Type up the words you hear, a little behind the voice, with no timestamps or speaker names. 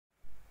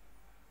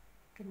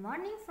Good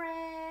morning,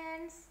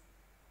 friends.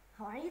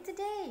 How are you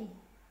today?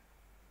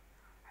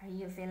 Are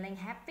you feeling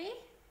happy,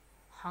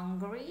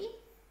 hungry,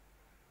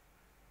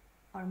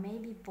 or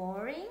maybe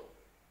boring,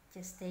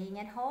 just staying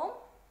at home?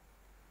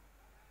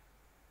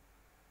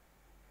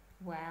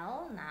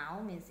 Well,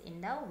 now Miss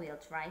Indah will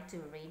try to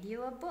read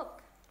you a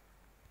book.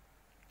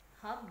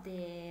 Hope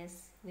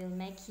this will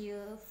make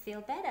you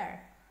feel better.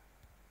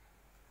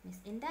 Miss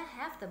Indah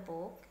have the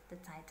book. The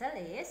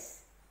title is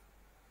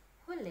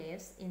Who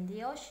Lives in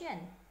the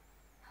Ocean?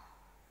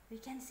 We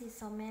can see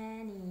so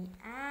many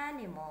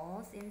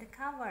animals in the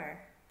cover.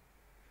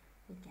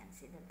 We can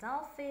see the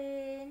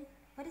dolphin.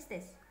 What is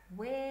this?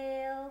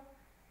 Whale,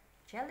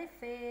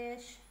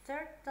 jellyfish,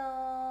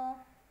 turtle.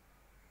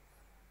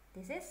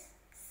 This is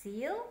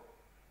seal,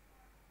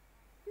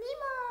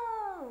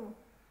 Nemo,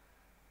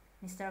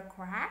 Mr.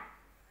 Crab.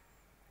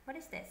 What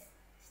is this?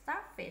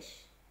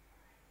 Starfish,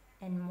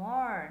 and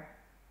more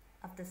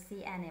of the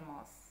sea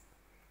animals.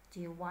 Do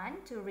you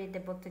want to read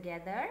the book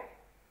together?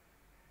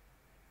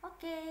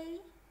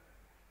 Okay,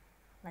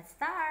 let's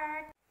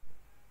start.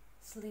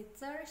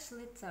 Slither,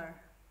 slither.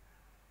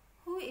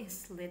 Who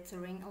is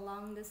slithering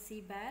along the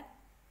seabed?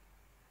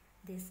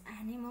 This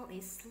animal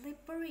is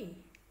slippery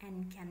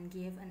and can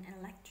give an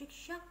electric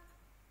shock.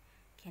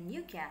 Can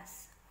you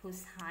guess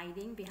who's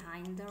hiding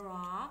behind the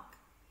rock?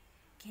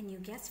 Can you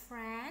guess,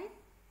 friend?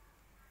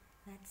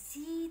 Let's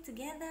see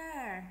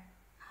together.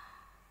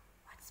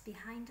 What's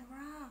behind the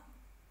rock?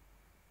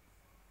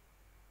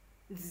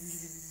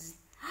 Zzz.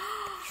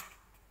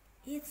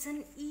 It's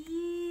an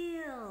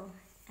eel,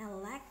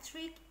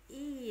 electric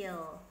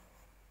eel.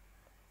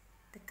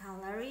 The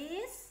color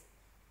is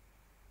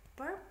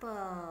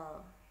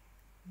purple.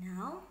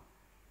 Now,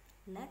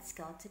 let's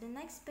go to the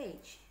next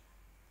page.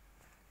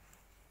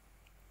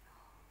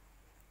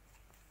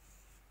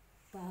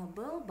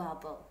 Bubble,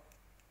 bubble.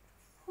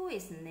 Who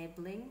is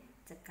nibbling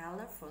the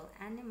colorful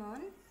animal?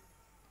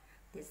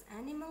 This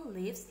animal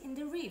lives in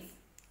the reef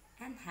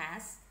and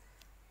has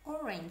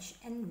orange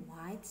and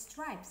white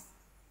stripes.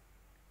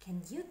 Can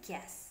you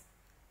guess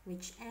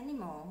which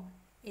animal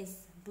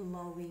is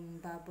blowing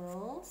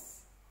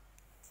bubbles?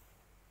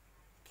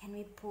 Can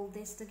we pull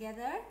this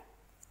together?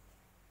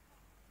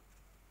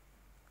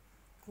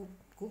 Goop,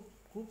 goop,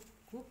 goop,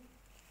 goop.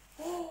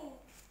 Oh,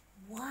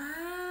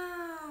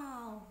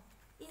 wow!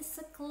 It's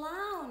a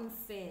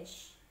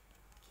clownfish.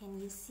 Can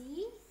you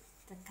see?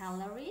 The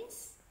color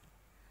is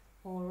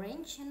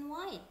orange and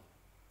white.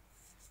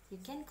 You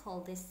can call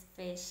this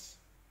fish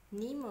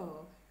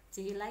Nemo.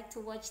 Do you like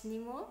to watch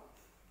Nemo?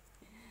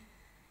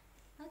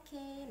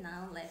 Okay,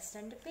 now let's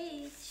turn the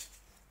page.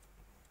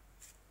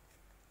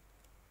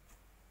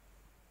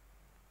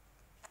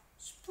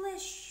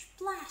 Splish,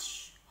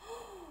 splash.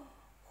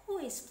 Who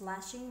is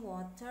splashing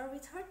water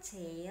with her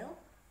tail?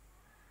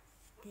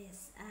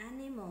 This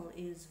animal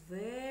is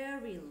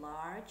very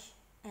large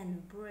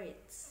and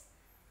breathes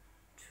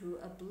through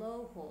a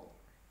blowhole.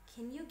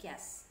 Can you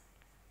guess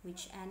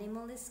which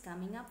animal is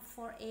coming up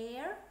for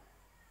air?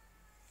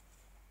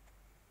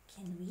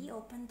 Can we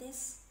open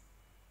this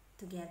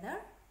together?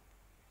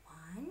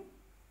 1,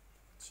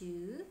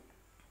 2,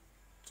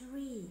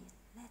 3.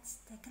 Let's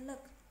take a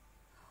look.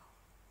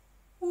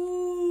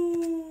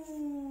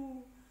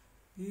 Ooh,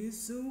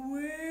 it's a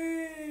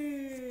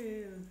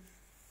whale.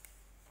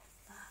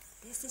 Look,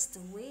 this is the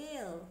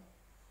whale,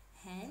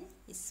 and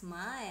he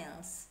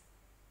smiles.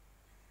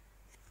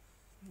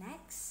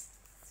 Next,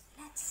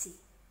 let's see.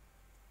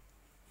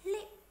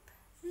 Lip,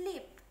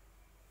 lip.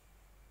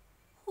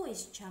 Who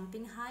is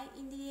jumping high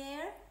in the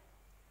air?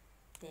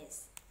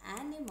 This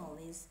animal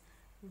is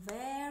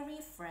very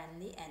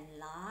friendly and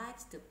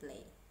likes to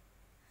play.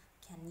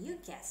 Can you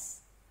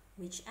guess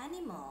which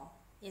animal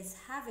is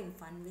having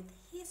fun with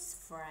his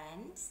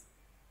friends?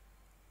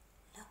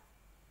 Look.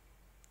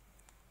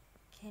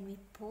 Can we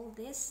pull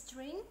this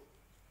string?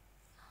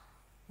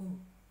 Oh,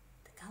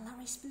 the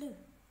color is blue.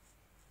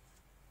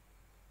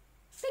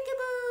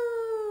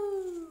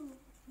 Peekaboo!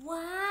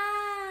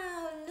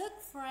 Wow,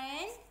 look,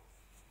 friend.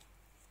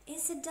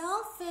 It's a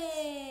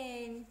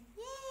dolphin.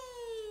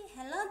 Yay!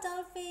 Hello,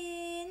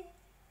 dolphin.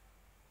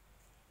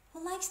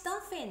 Who likes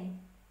dolphin?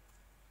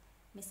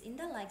 Miss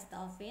Indah likes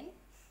dolphin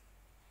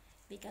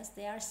because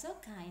they are so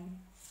kind.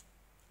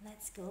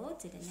 Let's go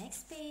to the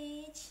next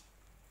page.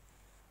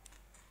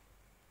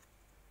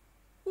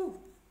 Ooh,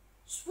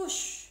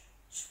 swoosh,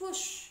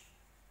 swoosh.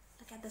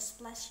 Look at the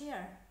splash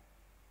here.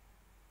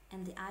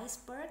 And the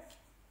iceberg.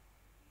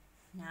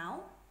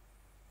 Now,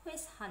 who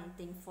is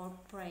hunting for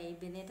prey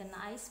beneath an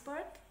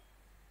iceberg?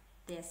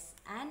 This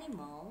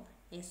animal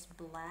is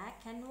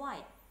black and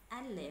white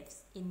and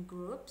lives in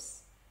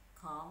groups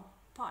called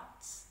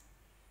pods.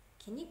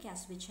 Can you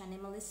guess which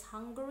animal is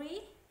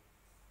hungry?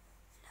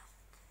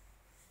 Look.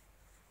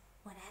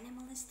 What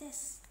animal is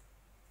this?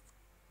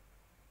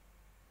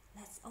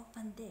 Let's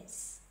open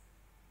this.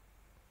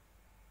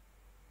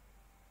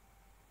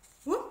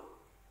 Whoop!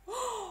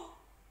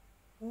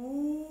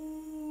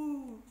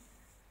 Oh,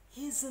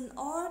 he's an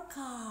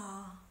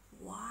orca.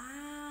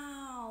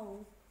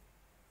 Wow.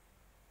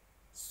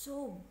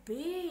 so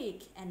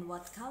big. And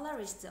what color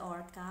is the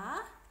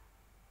orca?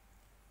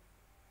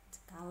 The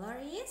color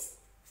is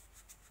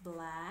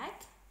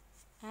black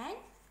and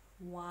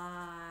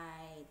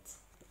white.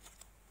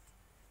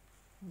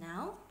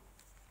 Now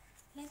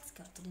let's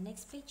go to the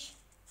next page.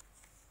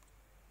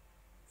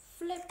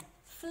 Flip,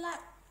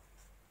 flap.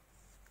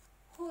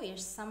 Who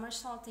is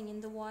somersaulting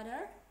in the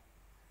water?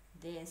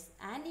 This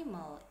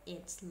animal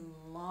eats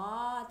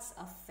lots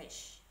of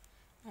fish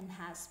and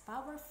has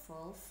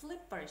powerful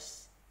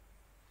flippers.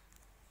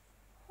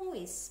 Who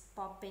is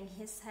popping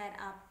his head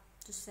up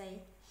to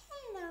say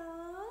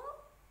hello?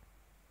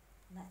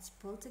 Let's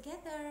pull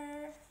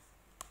together.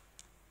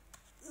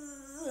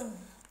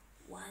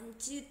 1,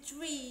 2,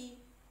 3.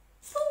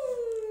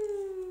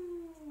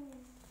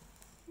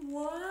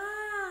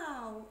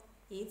 Wow,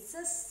 it's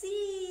a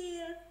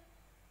seal.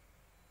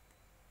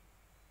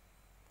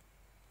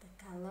 The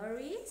color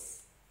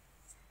is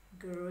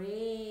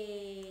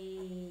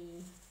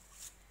gray.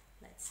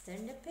 Let's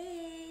turn the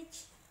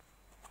page.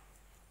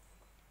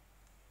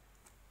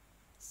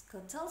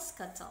 Scuttle,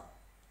 scuttle.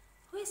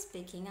 Who is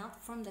peeking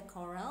out from the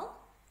coral?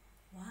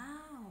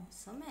 Wow,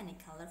 so many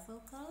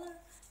colorful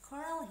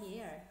coral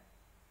here.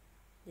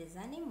 This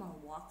animal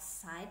walks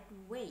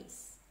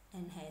sideways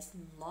and has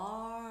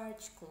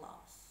large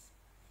claws.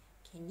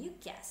 Can you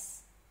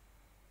guess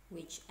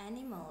which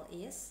animal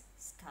is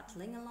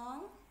scuttling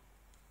along?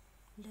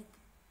 Look,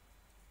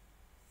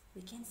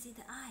 we can see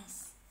the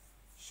eyes.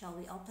 Shall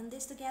we open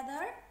this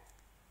together?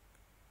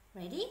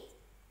 Ready?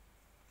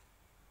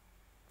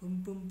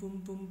 Boom, boom,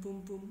 boom, boom,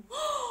 boom, boom.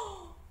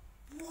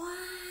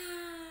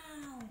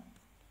 Wow!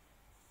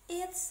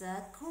 It's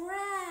a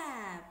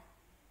crab.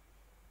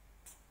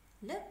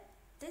 Look,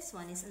 this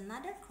one is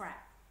another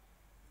crab.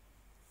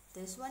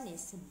 This one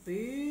is a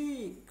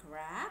big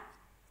crab.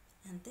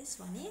 And this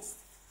one is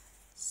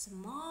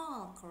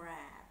small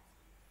crab.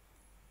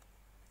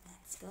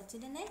 Let's go to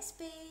the next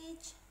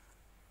page.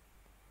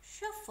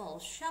 Shuffle,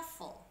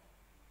 shuffle.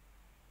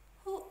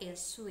 Who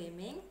is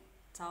swimming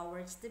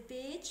towards the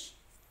beach?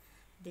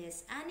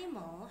 This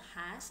animal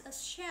has a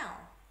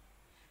shell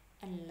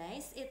and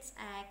lays its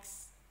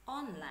eggs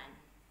on land.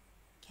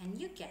 Can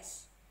you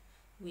guess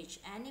which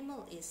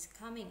animal is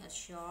coming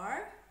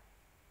ashore?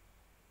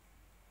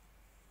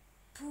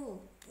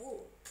 Pull,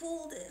 pull,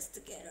 pull this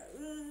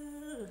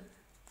together.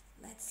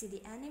 Let's see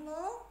the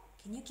animal.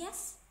 Can you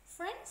guess,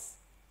 friends?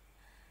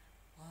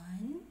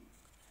 1,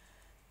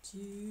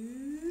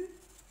 2,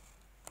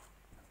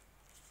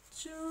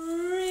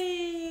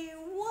 3.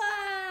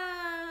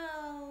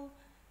 Wow!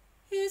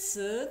 It's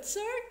a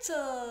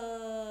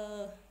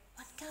turtle.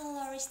 What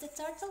color is the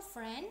turtle,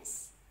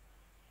 friends?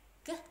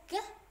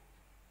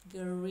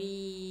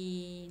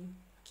 Green.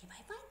 Okay,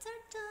 bye-bye,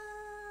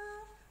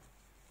 turtle.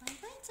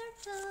 Bye-bye,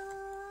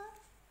 turtle.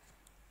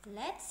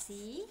 Let's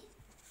see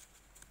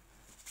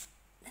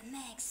the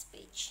next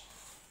page.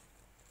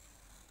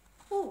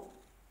 Oh,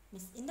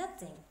 Miss Indah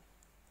thing.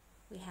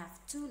 We have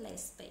 2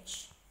 last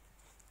page.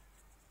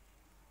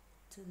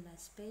 2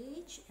 last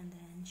page and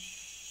then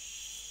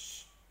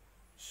shh.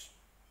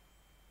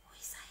 Who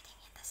is hiding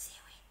in the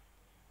seaweed?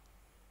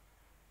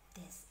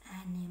 This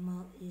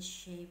animal is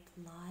shaped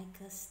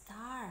like a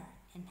star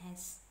and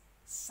has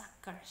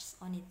suckers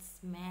on its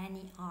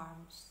many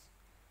arms.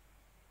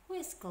 Who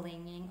is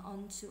clinging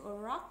onto a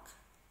rock?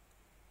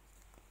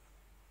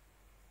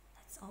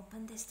 Let's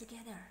open this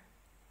together.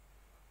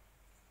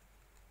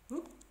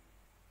 Whoop.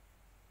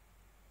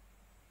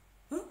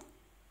 Whoop.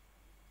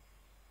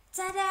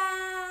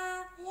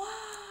 Ta-da!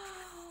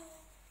 Wow!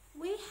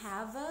 We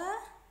have a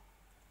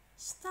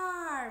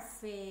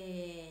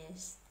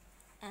starfish.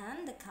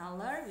 And the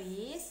color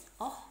is,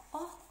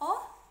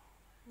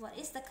 what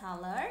is the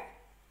color?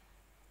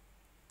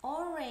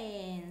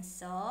 Orange.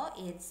 So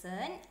it's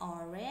an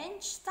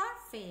orange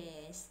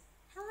starfish.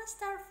 Hello,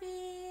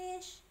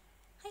 starfish.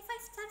 High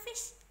five,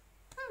 starfish.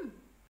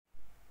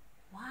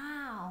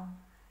 Wow.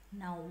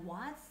 Now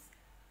what's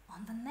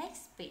on the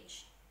next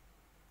page?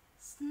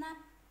 Snap,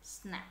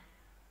 snap.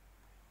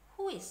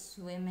 Who is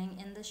swimming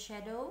in the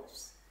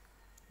shadows?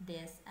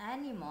 This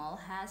animal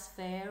has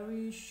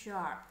very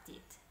sharp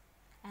teeth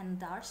and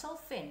dorsal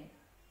fin.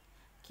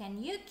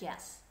 Can you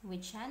guess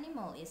which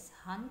animal is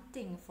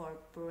hunting for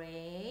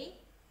prey?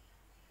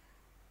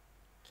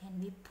 Can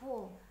we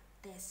pull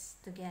this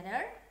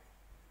together?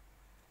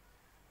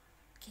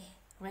 Okay,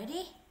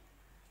 ready?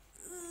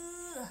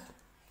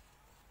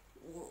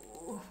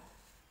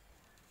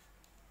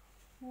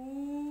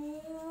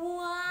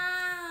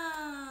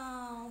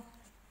 Wow!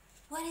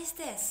 What is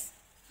this?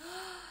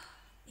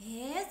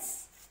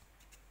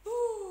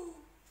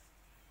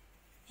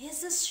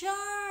 It's a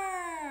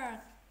shark!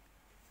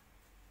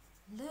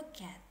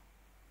 Look at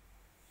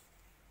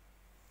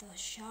the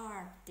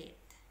sharp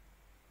teeth.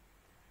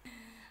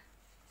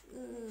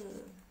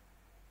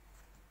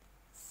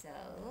 So,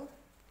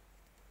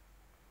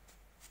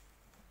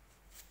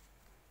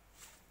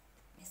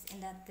 Miss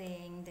Indah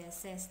think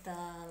this is the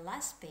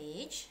last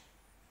page.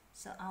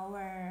 So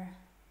our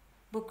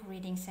book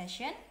reading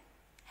session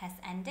has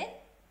ended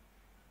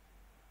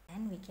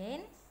and we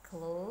can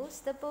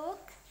close the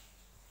book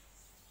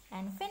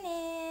and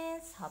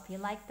finish. Hope you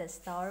like the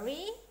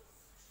story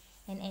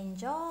and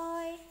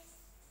enjoy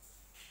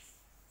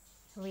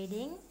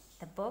reading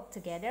the book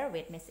together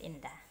with Miss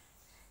Indah.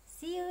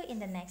 See you in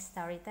the next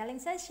storytelling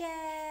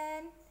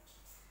session.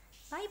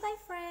 Bye bye,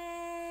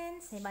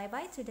 friends. Say bye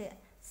bye to the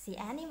sea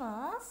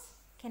animals.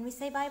 Can we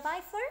say bye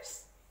bye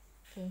first?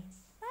 Okay.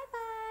 Bye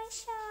bye,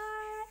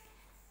 shark.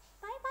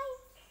 Bye bye,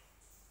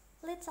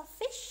 little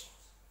fish.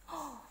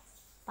 Oh,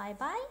 bye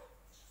bye,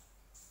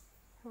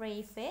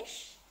 ray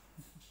fish.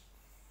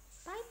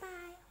 Bye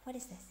bye. What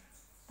is this?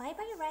 Bye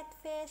bye, red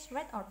fish.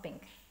 Red or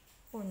pink?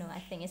 Oh no, I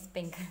think it's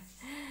pink.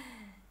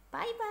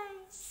 Bye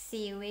bye,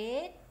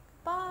 seaweed.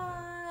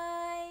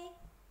 Bye.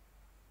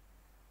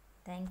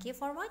 Thank you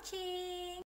for watching.